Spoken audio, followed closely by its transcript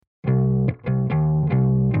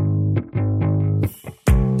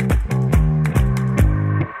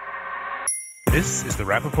This is the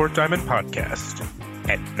Rappaport Diamond Podcast.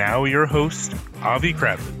 And now your host, Avi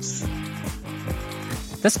Krawitz.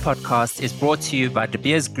 This podcast is brought to you by De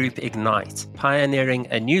Beers Group Ignite, pioneering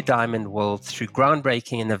a new diamond world through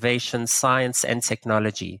groundbreaking innovation, science, and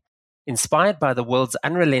technology. Inspired by the world's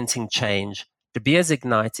unrelenting change, De Beers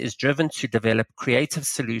Ignite is driven to develop creative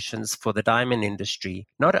solutions for the diamond industry,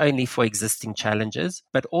 not only for existing challenges,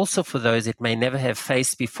 but also for those it may never have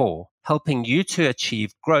faced before, helping you to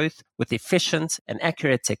achieve growth with efficient and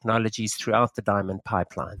accurate technologies throughout the diamond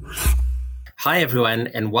pipeline. Hi, everyone,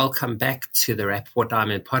 and welcome back to the Rappaport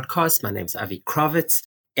Diamond Podcast. My name is Avi Krawitz,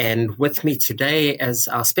 and with me today as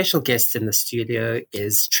our special guest in the studio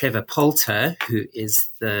is Trevor Poulter, who is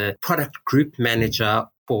the Product Group Manager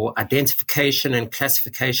for identification and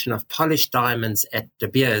classification of polished diamonds at De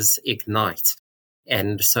Beers Ignite.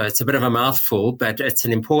 And so it's a bit of a mouthful, but it's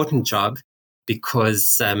an important job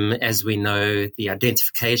because, as we know, the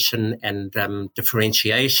identification and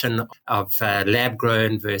differentiation of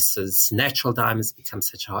lab-grown versus natural diamonds becomes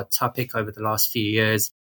such a hot topic over the last few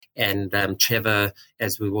years. And Trevor,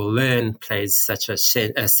 as we will learn, plays such a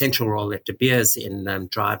central role at De Beers in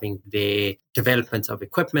driving their development of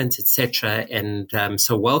equipment, etc. And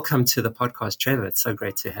so welcome to the podcast, Trevor. It's so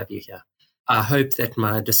great to have you here. I hope that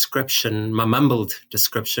my mumbled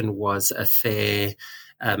description was a fair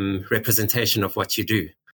representation of what you do.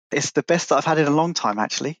 It's the best that I've had in a long time,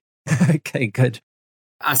 actually. Okay, good.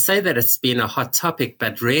 I say that it's been a hot topic,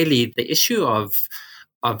 but really the issue of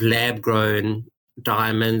lab-grown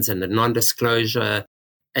diamonds and the non-disclosure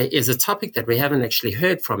is a topic that we haven't actually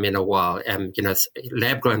heard from in a while.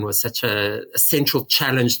 Lab-grown was such a central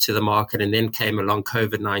challenge to the market, and then came along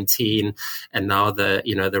COVID-19, and now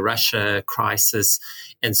the Russia crisis,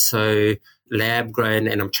 and so lab-grown,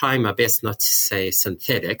 and I'm trying my best not to say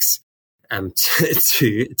synthetics,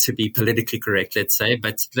 to be politically correct, let's say,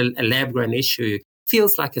 but the lab-grown issue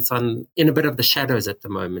feels like it's in a bit of the shadows at the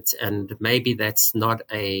moment, and maybe that's not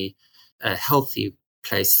a healthy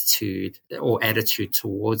place or attitude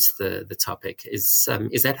towards the topic. Is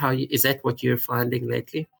that what you're finding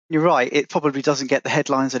lately? You're right. It probably doesn't get the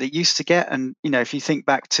headlines that it used to get. And, if you think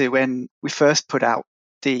back to when we first put out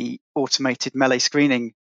the automated melee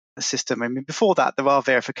screening system, I mean, before that, there are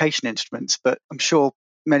verification instruments, but I'm sure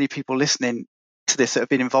many people listening to this that have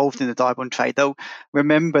been involved in the diamond trade, they'll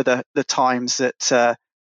remember the times that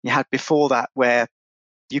you had before that where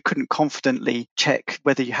you couldn't confidently check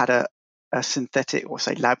whether you had a synthetic or,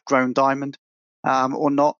 say, lab-grown diamond or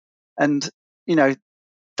not. And,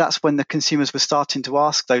 that's when the consumers were starting to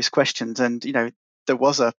ask those questions. And, there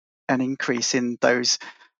was an increase in those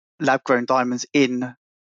lab-grown diamonds in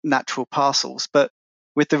natural parcels. But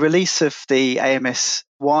with the release of the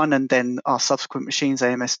AMS1 and then our subsequent machines,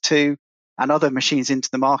 AMS2, and other machines into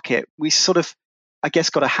the market, we sort of, I guess,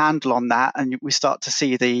 got a handle on that, and we start to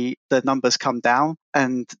see the numbers come down.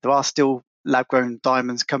 And there are still lab-grown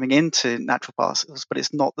diamonds coming into natural parcels, but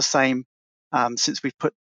it's not the same since we've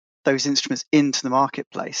put those instruments into the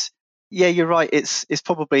marketplace. Yeah, you're right. It's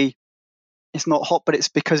not hot, but it's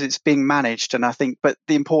because it's being managed. And I think, but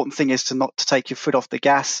the important thing is not to take your foot off the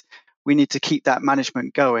gas. We need to keep that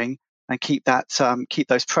management going and keep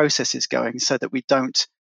those processes going, so that we don't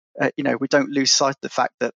lose sight of the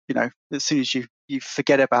fact that as soon as you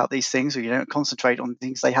forget about these things, or you don't concentrate on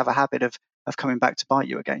things, they have a habit of coming back to bite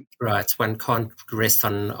you again. Right. One can't rest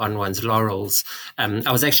on one's laurels.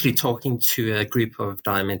 I was actually talking to a group of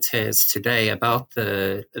diamantaires today about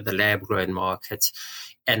the lab-grown market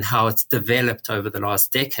and how it's developed over the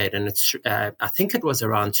last decade. And it's I think it was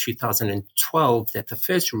around 2012 that the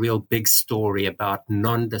first real big story about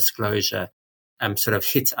non-disclosure sort of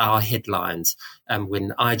hit our headlines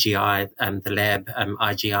when IGI, the lab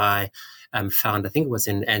IGI, found, I think it was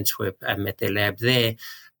in Antwerp, at their lab there,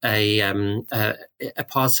 a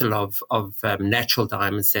parcel of natural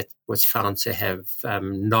diamonds that was found to have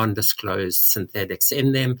non-disclosed synthetics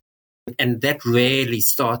in them. And that really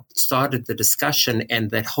started the discussion and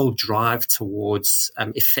that whole drive towards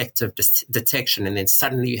effective detection. And then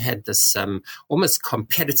suddenly you had this almost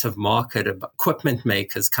competitive market of equipment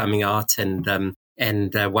makers coming out, and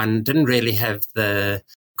one didn't really have the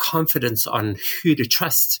confidence on who to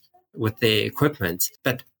trust with their equipment.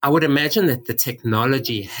 But I would imagine that the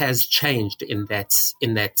technology has changed in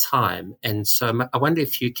that time. And so I wonder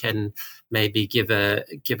if you can maybe give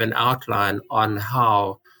an outline on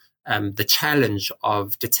how the challenge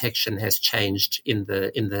of detection has changed in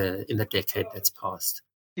the decade that's passed.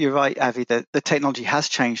 You're right, Avi. The technology has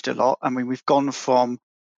changed a lot. I mean, we've gone from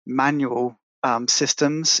manual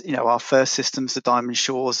systems. Our first systems, the Diamond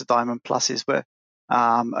Shores, the Diamond Pluses,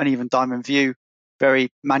 and even Diamond View, very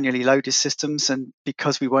manually loaded systems, and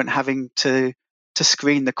because we weren't having to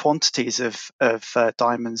screen the quantities of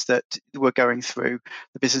diamonds that were going through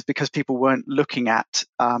the business, because people weren't looking at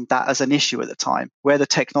that as an issue at the time. Where the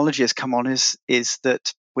technology has come on is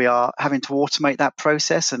that we are having to automate that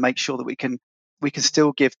process and make sure that we can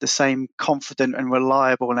still give the same confident and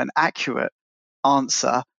reliable and accurate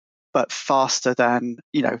answer, but faster than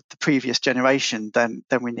the previous generation than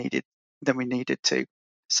we needed to.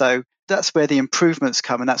 So that's where the improvements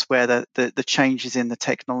come, and that's where the changes in the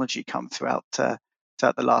technology come throughout the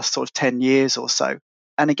last sort of 10 years or so.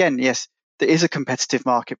 And again, yes, there is a competitive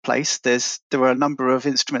marketplace. There are a number of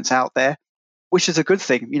instruments out there, which is a good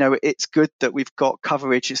thing. It's good that we've got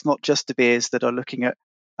coverage. It's not just De Beers that are looking at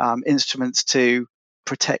instruments to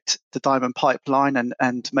protect the diamond pipeline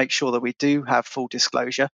and make sure that we do have full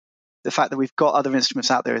disclosure. The fact that we've got other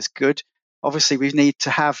instruments out there is good. Obviously, we need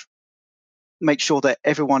to make sure that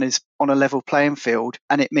everyone is on a level playing field,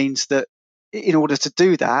 and it means that in order to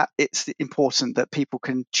do that, it's important that people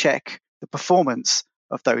can check the performance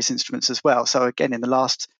of those instruments as well. So again, in the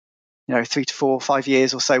last 3 to 4 or 5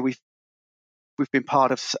 years or so, we've been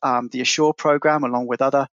part of the Assure program along with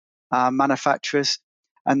other manufacturers,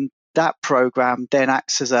 and that program then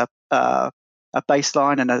acts as a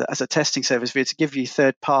baseline and as a testing service to give you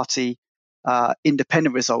third-party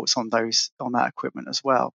independent results on that equipment as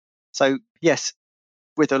well. So yes,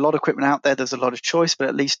 with a lot of equipment out there, there's a lot of choice, but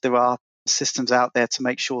at least there are systems out there to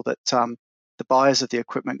make sure that the buyers of the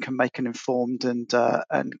equipment can make an informed and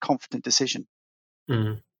confident decision.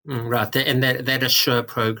 Right, and that Assure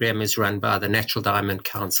program is run by the Natural Diamond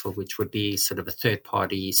Council, which would be sort of a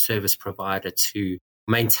third-party service provider to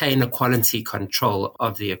maintain a quality control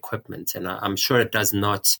of the equipment. And I'm sure it does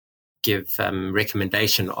not give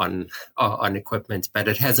recommendation on equipment, but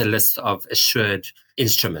it has a list of assured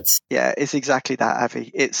instruments. Yeah, it's exactly that, Avi.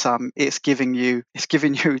 It's giving you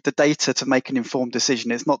the data to make an informed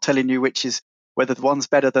decision. It's not telling you whether the one's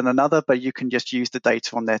better than another, but you can just use the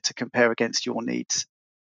data on there to compare against your needs.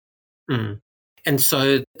 And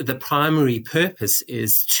so the primary purpose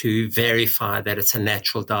is to verify that it's a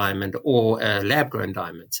natural diamond or a lab-grown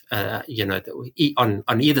diamond.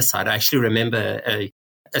 On either side. I actually remember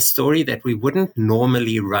a story that we wouldn't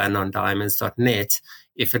normally run on diamonds.net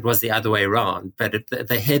if it was the other way around. But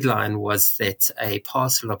the headline was that a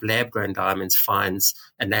parcel of lab-grown diamonds finds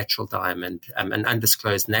a natural diamond, an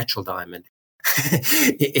undisclosed natural diamond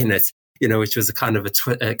in it, which was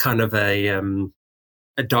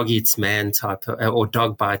a dog eats man type or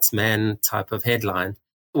dog bites man type of headline.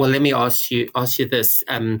 Well, let me ask you this.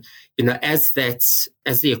 As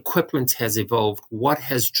the equipment has evolved, what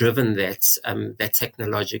has driven that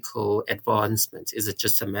technological advancement? Is it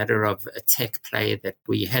just a matter of a tech play that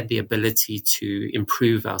we had the ability to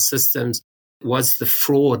improve our systems? Was the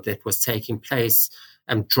fraud that was taking place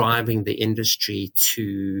driving the industry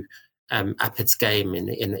to up its game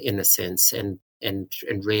in a sense and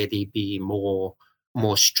really be more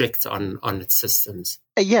strict on its systems?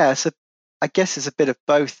 Yeah, so I guess it's a bit of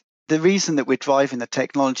both. The reason that we're driving the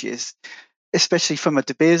technology is, especially from a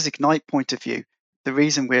De Beers Ignite point of view, the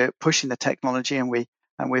reason we're pushing the technology and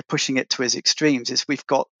we're pushing it to its extremes is we've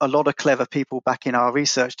got a lot of clever people back in our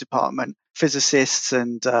research department, physicists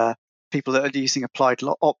and people that are using applied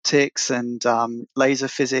optics and laser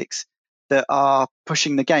physics that are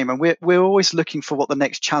pushing the game. And we're always looking for what the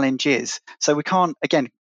next challenge is. So we can't, again,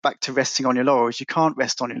 back to resting on your laurels, you can't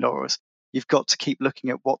rest on your laurels. You've got to keep looking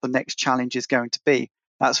at what the next challenge is going to be.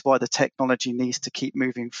 That's why the technology needs to keep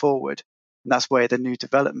moving forward. And that's where the new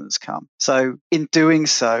developments come. So in doing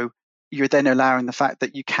so, you're then allowing the fact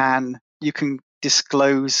that you can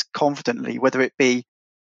disclose confidently, whether it be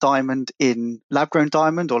diamond in lab-grown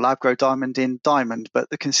diamond or lab-grown diamond in diamond, but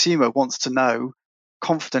the consumer wants to know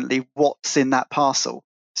confidently what's in that parcel.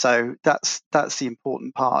 So that's the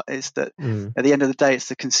important part, is that at the end of the day, it's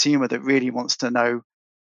the consumer that really wants to know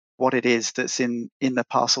what it is that's in the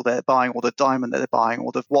parcel they're buying, or the diamond that they're buying,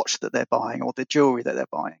 or the watch that they're buying, or the jewelry that they're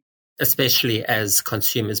buying. Especially as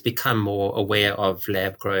consumers become more aware of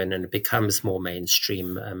lab grown and it becomes more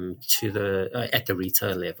mainstream at the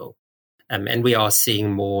retail level. And we are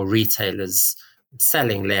seeing more retailers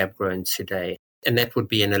selling lab grown today. And that would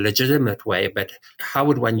be in a legitimate way. But how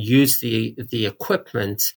would one use the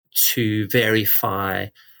equipment to verify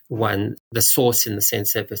the source, in the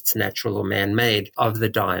sense of it's natural or man-made, of the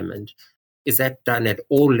diamond? Is that done at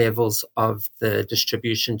all levels of the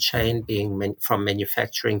distribution chain, being from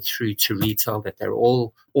manufacturing through to retail, that they're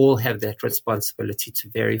all have that responsibility to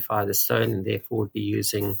verify the stone and therefore would be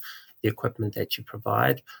using the equipment that you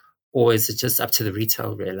provide? Or is it just up to the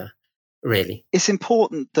retail really? It's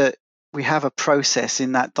important that we have a process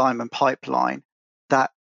in that diamond pipeline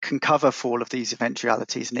can cover for all of these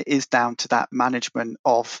eventualities, and it is down to that management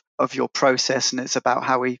of your process, and it's about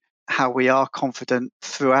how we are confident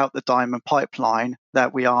throughout the diamond pipeline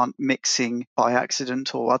that we aren't mixing by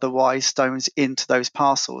accident or otherwise stones into those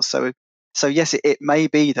parcels. So yes, it may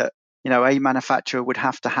be that a manufacturer would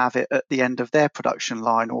have to have it at the end of their production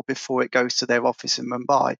line or before it goes to their office in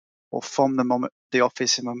Mumbai, or from the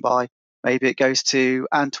office in Mumbai, maybe it goes to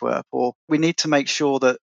Antwerp. Or we need to make sure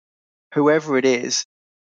that whoever it is,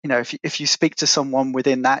 if you speak to someone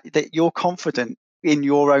within that you're confident in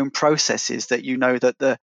your own processes, that that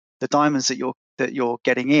the diamonds that you're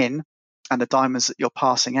getting in and the diamonds that you're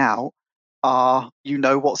passing out are,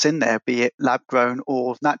 what's in there, be it lab grown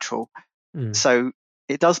or natural. So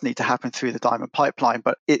it does need to happen through the diamond pipeline,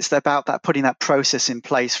 but it's about that, putting that process in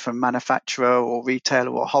place from manufacturer or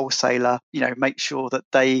retailer or wholesaler. Make sure that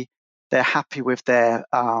they're happy with their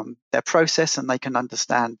process, and they can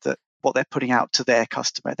understand that what they're putting out to their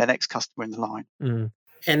customer, their next customer in the line.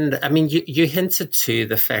 And I mean, you hinted to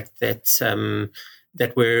the fact that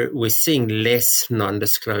that we're seeing less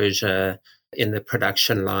non-disclosure in the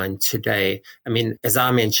production line today. I mean, as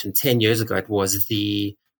I mentioned, 10 years ago, it was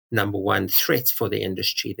the number one threat for the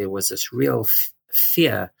industry. There was this real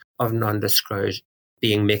fear of non-disclosure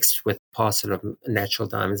being mixed with parcel of natural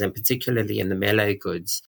diamonds, and particularly in the melee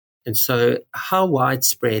goods. And so how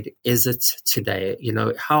widespread is it today?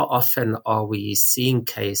 How often are we seeing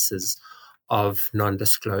cases of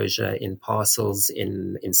non-disclosure in parcels,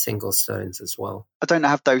 in single stones as well? I don't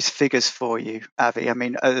have those figures for you, Avi. I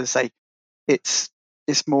mean, as I say, it's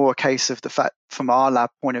more a case of the fact, from our lab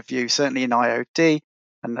point of view, certainly in IOD,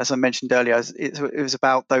 and as I mentioned earlier, it was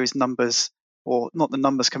about those numbers, or not the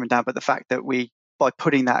numbers coming down, but the fact that by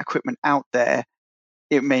putting that equipment out there,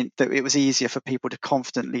 it meant that it was easier for people to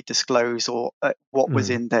confidently disclose what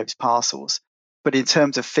was in those parcels. But in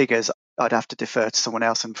terms of figures, I'd have to defer to someone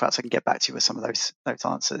else, and perhaps I can get back to you with some of those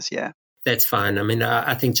answers. Yeah, that's fine. I mean,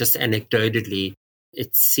 I think just anecdotally,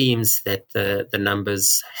 it seems that the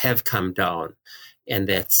numbers have come down, and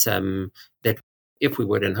that if we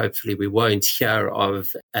would, and hopefully we won't, hear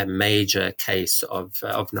of a major case of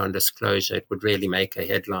non-disclosure, it would really make a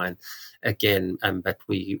headline again. But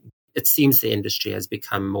it seems the industry has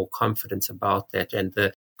become more confident about that, and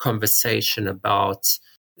the conversation about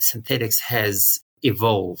synthetics has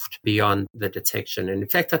evolved beyond the detection. And in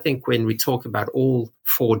fact, I think when we talk about all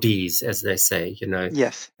 4Ds, as they say,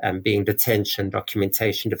 yes, being detention,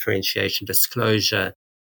 documentation, differentiation, disclosure,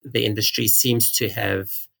 the industry seems to have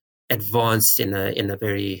advanced in a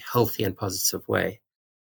very healthy and positive way.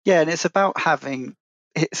 Yeah, and it's about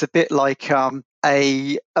it's a bit like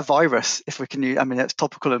a virus, if we can use, I mean, it's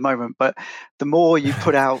topical at the moment, but the more you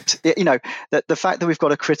put out, the fact that we've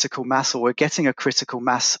got a critical mass, or we're getting a critical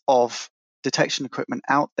mass of detection equipment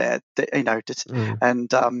out there, and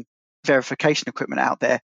verification equipment out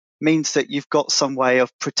there, means that you've got some way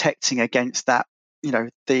of protecting against that,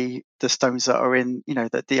 the stones that are in,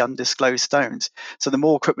 the undisclosed stones. So the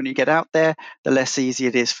more equipment you get out there, the less easy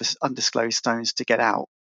it is for undisclosed stones to get out.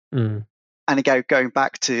 And again, going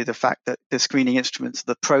back to the fact that the screening instruments,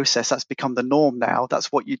 the process, that's become the norm now.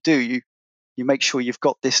 That's what you do. You make sure you've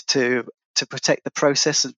got this to protect the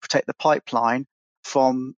process and protect the pipeline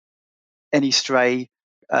from any stray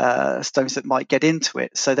stones that might get into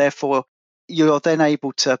it. So therefore, you're then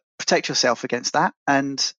able to protect yourself against that.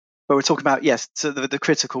 But we're talking about, so the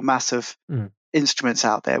critical mass of instruments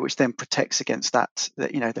out there, which then protects against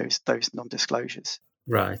those non-disclosures.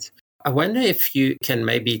 Right. I wonder if you can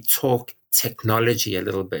maybe talk technology a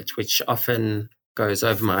little bit, which often goes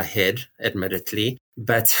over my head, admittedly.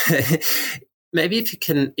 But maybe if you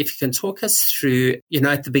can talk us through,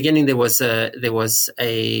 at the beginning there was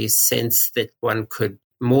a sense that one could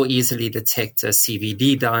more easily detect a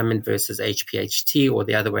CVD diamond versus HPHT, or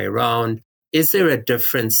the other way around. Is there a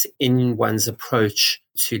difference in one's approach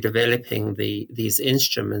to developing these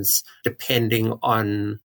instruments depending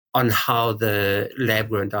on how the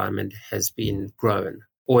lab-grown diamond has been grown?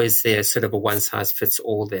 Or is there sort of a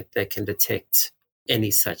one-size-fits-all that they can detect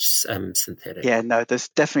any such synthetic? Yeah, no, there's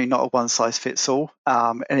definitely not a one-size-fits-all.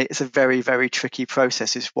 And it's a very, very tricky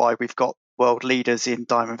process. Is why we've got world leaders in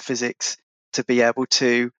diamond physics to be able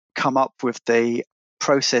to come up with the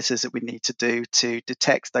processes that we need to do to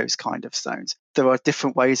detect those kind of stones. There are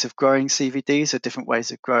different ways of growing CVDs, or different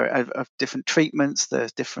ways of different treatments.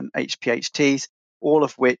 There's different HPHTs, all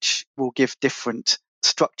of which will give different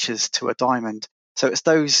structures to a diamond. So it's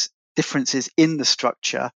those differences in the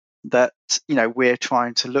structure that we're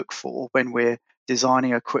trying to look for when we're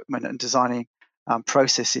designing equipment and designing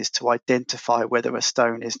processes to identify whether a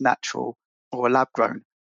stone is natural or lab grown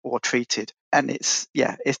or treated. And it's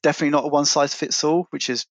definitely not a one size fits all, which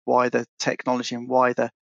is why the technology and why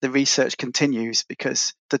the research continues,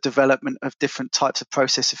 because the development of different types of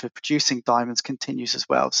processes for producing diamonds continues as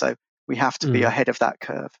well. So we have to be ahead of that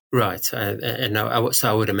curve. Right, so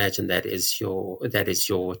I would imagine that is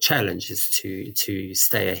your challenge, is to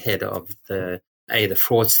stay ahead of the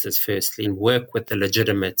fraudsters firstly, and work with the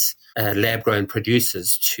legitimate lab-grown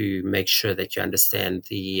producers to make sure that you understand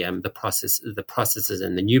the processes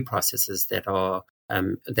and the new processes that are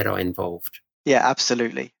involved. Yeah,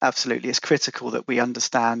 absolutely. It's critical that we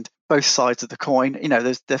understand both sides of the coin.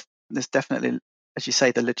 There's definitely, as you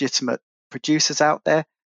say, the legitimate producers out there,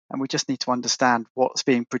 and we just need to understand what's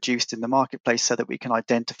being produced in the marketplace so that we can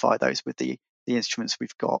identify those with the instruments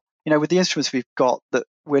we've got. With the instruments we've got, that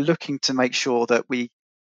we're looking to make sure that we,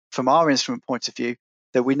 from our instrument point of view,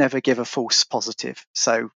 that we never give a false positive.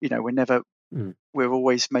 So, we're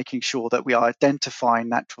always making sure that we are identifying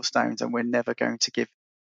natural stones, and we're never going to give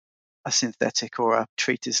a synthetic or a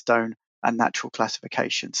treated stone a natural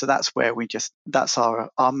classification. So that's where that's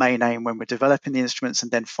our main aim when we're developing the instruments.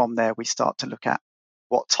 And then from there, we start to look at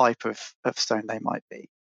what type of stone they might be.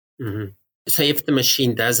 Mm-hmm. So if the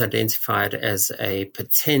machine does identify it as a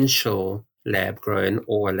potential lab-grown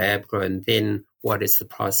or lab-grown, then what is the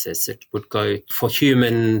process? It would go for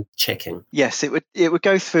human checking. Yes, it would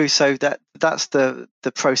go through. So that's the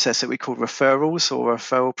process that we call referrals, or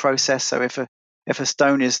referral process. So if a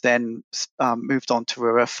stone is then moved on to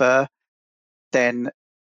a refer, then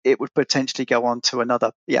it would potentially go on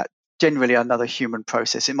to generally another human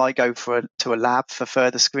process. It might go to a lab for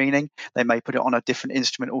further screening. They may put it on a different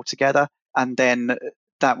instrument altogether, and then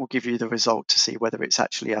that will give you the result to see whether it's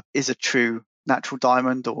actually a true natural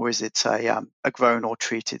diamond, or is it a grown or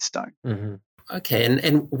treated stone. Mm-hmm. Okay,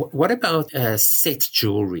 and what about set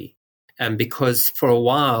jewelry? Because for a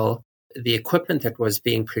while, the equipment that was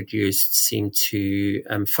being produced seemed to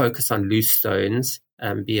focus on loose stones,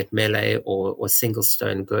 be it melee or single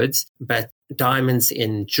stone goods, but diamonds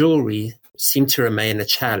in jewelry seem to remain a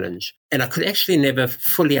challenge. And I could actually never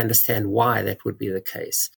fully understand why that would be the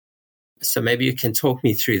case. So maybe you can talk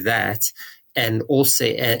me through that, and also,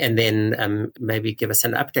 and then maybe give us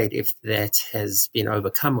an update if that has been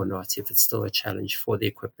overcome or not, if it's still a challenge for the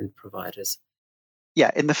equipment providers.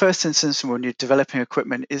 Yeah, in the first instance, when you're developing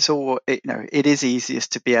equipment, it is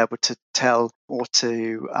easiest to be able to tell or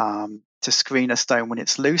to screen a stone when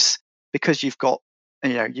it's loose, because you've got,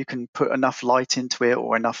 you can put enough light into it,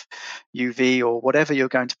 or enough UV or whatever you're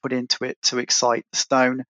going to put into it to excite the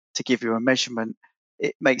stone to give you a measurement.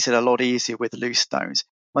 It makes it a lot easier with loose stones.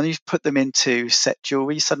 When you put them into set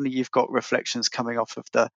jewelry, suddenly you've got reflections coming off of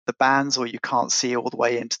the bands, or you can't see all the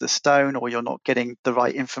way into the stone, or you're not getting the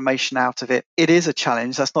right information out of it. It is a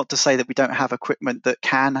challenge. That's not to say that we don't have equipment that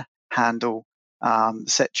can handle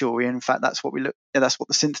set jewelry. In fact, that's what that's what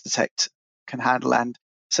the Synth Detect can handle, and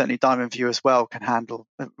certainly Diamond View as well can handle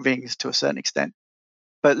rings to a certain extent.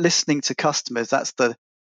 But listening to customers,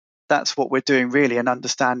 that's what we're doing really, and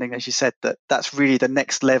understanding, as you said, that's really the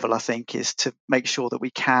next level, I think, is to make sure that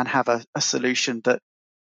we can have a solution that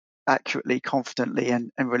accurately, confidently,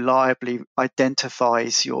 and reliably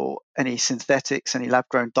identifies any synthetics, any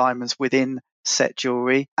lab-grown diamonds within set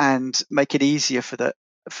jewelry, and make it easier for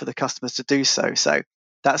the customers to do so. So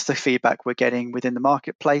that's the feedback we're getting within the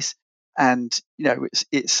marketplace, and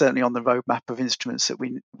it's certainly on the roadmap of instruments that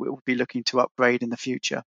we will be looking to upgrade in the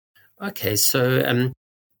future. Okay, so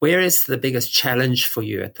where is the biggest challenge for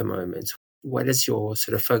you at the moment? What is your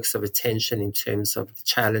sort of focus of attention in terms of the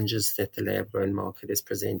challenges that the lab-grown market is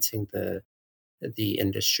presenting the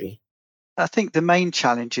industry? I think the main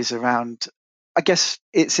challenge is around, I guess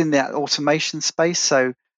it's in that automation space.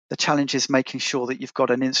 So the challenge is making sure that you've got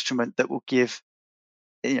an instrument that will give,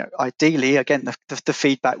 ideally, again, the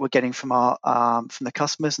feedback we're getting from from the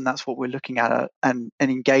customers, and that's what we're looking at and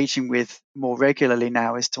engaging with more regularly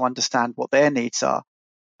now, is to understand what their needs are.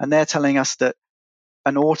 And they're telling us that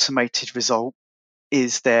an automated result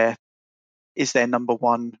is their number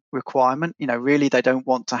one requirement. Really, they don't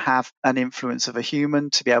want to have an influence of a human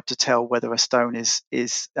to be able to tell whether a stone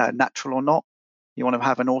is natural or not. You want to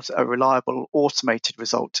have a reliable automated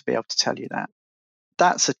result to be able to tell you that.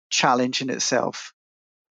 That's a challenge in itself.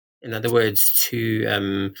 In other words,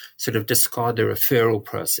 to sort of discard the referral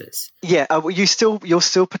process. Yeah, you'll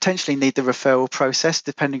still potentially need the referral process,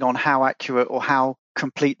 depending on how accurate or how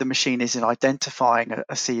complete the machine is in identifying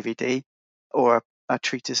a CVD or a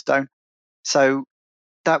treated stone. So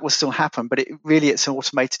that will still happen, but it's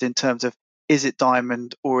automated in terms of, is it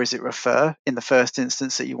diamond or is it refer in the first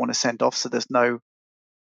instance that you want to send off, so there's no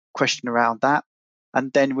question around that.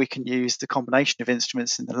 And then we can use the combination of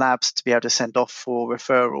instruments in the labs to be able to send off for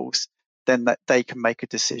referrals then that they can make a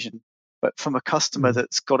decision. But from a customer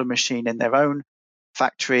that's got a machine in their own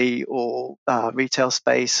factory or retail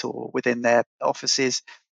space or within their offices,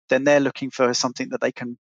 then they're looking for something that they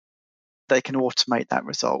can automate that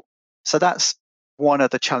result. So that's one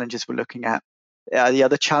of the challenges we're looking at. The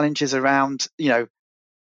other challenge is around, the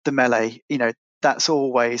melee. That's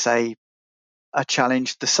always a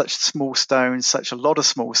challenge. There's such small stones, such a lot of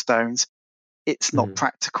small stones. It's not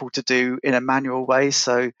practical to do in a manual way,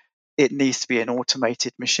 so it needs to be an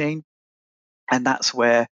automated machine. And that's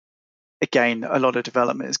where, again, a lot of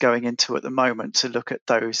development is going into at the moment to look at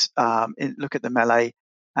those, look at the melee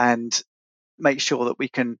and make sure that we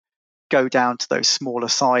can go down to those smaller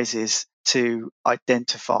sizes to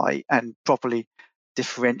identify and properly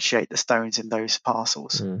differentiate the stones in those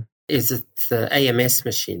parcels. Is it the AMS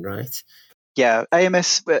machine, right? Yeah,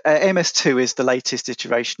 AMS2 is the latest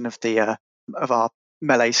iteration of of our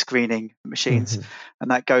melee screening machines,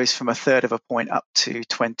 and that goes from 1/3 of a point up to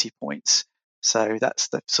 20 points. So that's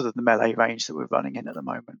the sort of the melee range that we're running in at the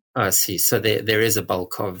moment. I see. So there is a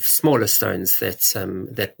bulk of smaller stones that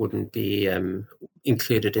that wouldn't be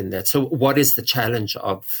included in that. So what is the challenge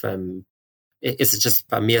of? Is it just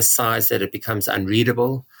by mere size that it becomes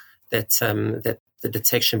unreadable? That that the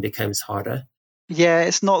detection becomes harder? Yeah,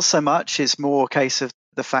 it's not so much. It's more a case of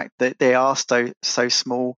the fact that they are so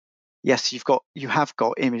small. Yes, you have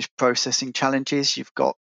got image processing challenges. You've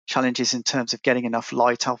got challenges in terms of getting enough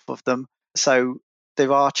light off of them. So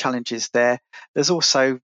there are challenges there. There's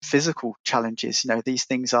also physical challenges. These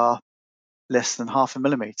things are less than 0.5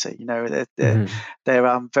 millimeter.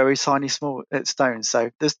 They're very tiny, small stones.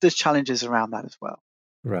 So there's challenges around that as well.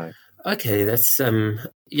 Right. Okay, that's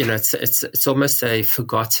it's almost a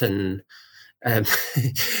forgotten.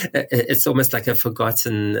 It's almost like a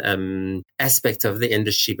forgotten aspect of the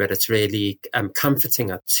industry, but it's really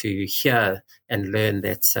comforting to hear and learn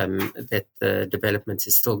that that the development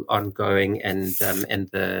is still ongoing, and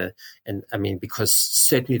I mean, because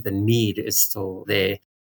certainly the need is still there.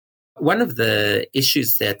 One of the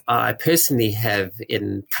issues that I personally have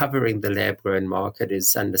in covering the lab-grown market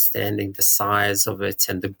is understanding the size of it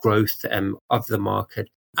and the growth of the market.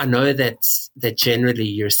 I know that generally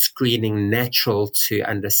you're screening natural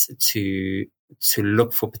to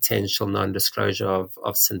look for potential non-disclosure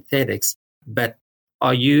of synthetics, but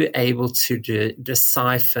are you able to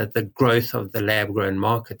decipher the growth of the lab-grown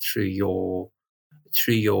market through the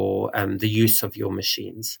use of your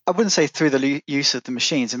machines? I wouldn't say through the use of the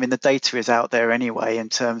machines. I mean, the data is out there anyway in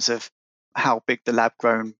terms of how big the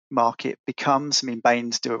lab-grown market becomes. I mean,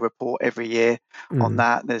 Bain's do a report every year on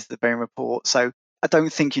that. There's the Bain report. So I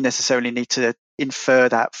don't think you necessarily need to infer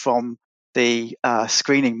that from the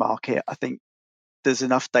screening market. I think there's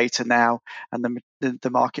enough data now, and the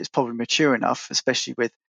market's probably mature enough, especially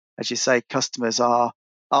with, as you say, customers are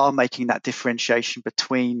making that differentiation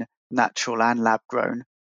between natural and lab grown,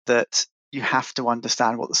 that you have to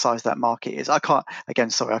understand what the size of that market is. I can't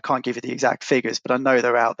give you the exact figures, but I know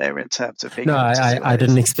they're out there in terms of being. No, I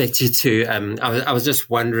didn't expect you to. I was just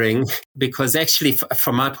wondering, because actually,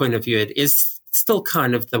 from my point of view, it is still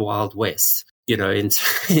kind of the Wild West. In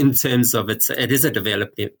terms of it is a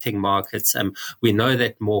developing market. We know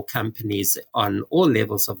that more companies on all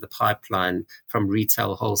levels of the pipeline, from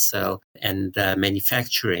retail, wholesale, and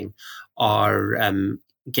manufacturing, are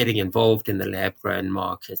getting involved in the lab-grown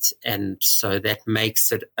market, and so that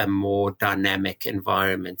makes it a more dynamic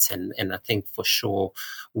environment. And I think for sure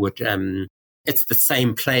it's the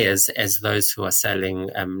same players as those who are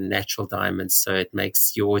selling natural diamonds, so it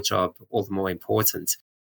makes your job all the more important.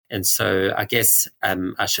 And so I guess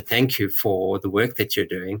I should thank you for the work that you're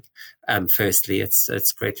doing. Firstly,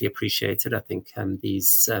 it's greatly appreciated. I think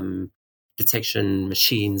these detection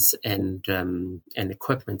machines and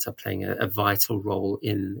equipment are playing a vital role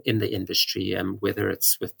in the industry, whether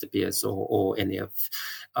it's with De Beers or any of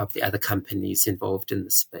the other companies involved in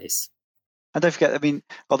the space. And don't forget, I mean,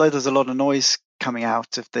 although there's a lot of noise coming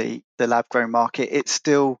out of the lab-grown market, it's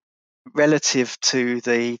still, relative to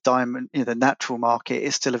the diamond, the natural market,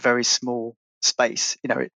 is still a very small space.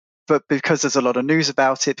 But because there's a lot of news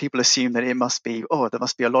about it, people assume that it must be, there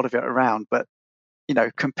must be a lot of it around. But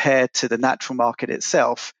compared to the natural market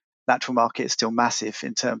itself, natural market is still massive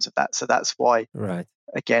in terms of that. So that's why, right,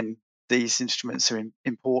 again, these instruments are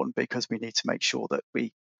important, because we need to make sure that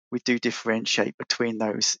we do differentiate between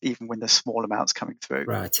those, even when there's small amounts coming through.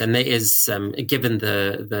 Right, and there is, given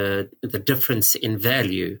the difference in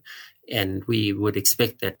value, and we would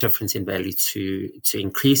expect that difference in value to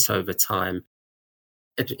increase over time,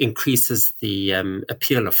 it increases the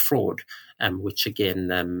appeal of fraud, which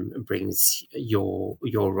again brings your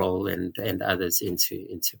role and others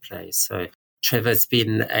into play. So Trevor, it's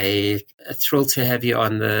been a thrill to have you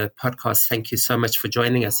on the podcast. Thank you so much for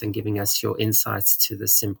joining us and giving us your insights to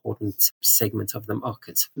this important segment of the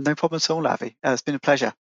market. No problem at all, Avi. It's been a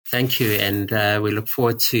pleasure. Thank you. And we look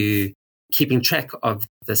forward to keeping track of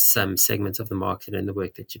this segment of the market and the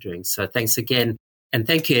work that you're doing. So thanks again. And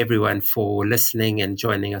thank you, everyone, for listening and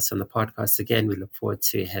joining us on the podcast again. We look forward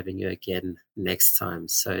to having you again next time.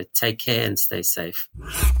 So take care and stay safe.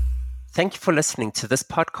 Thank you for listening to this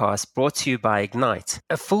podcast brought to you by Ignite,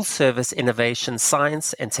 a full-service innovation,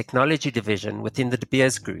 science and technology division within the De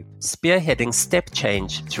Beers Group, spearheading step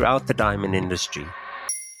change throughout the diamond industry.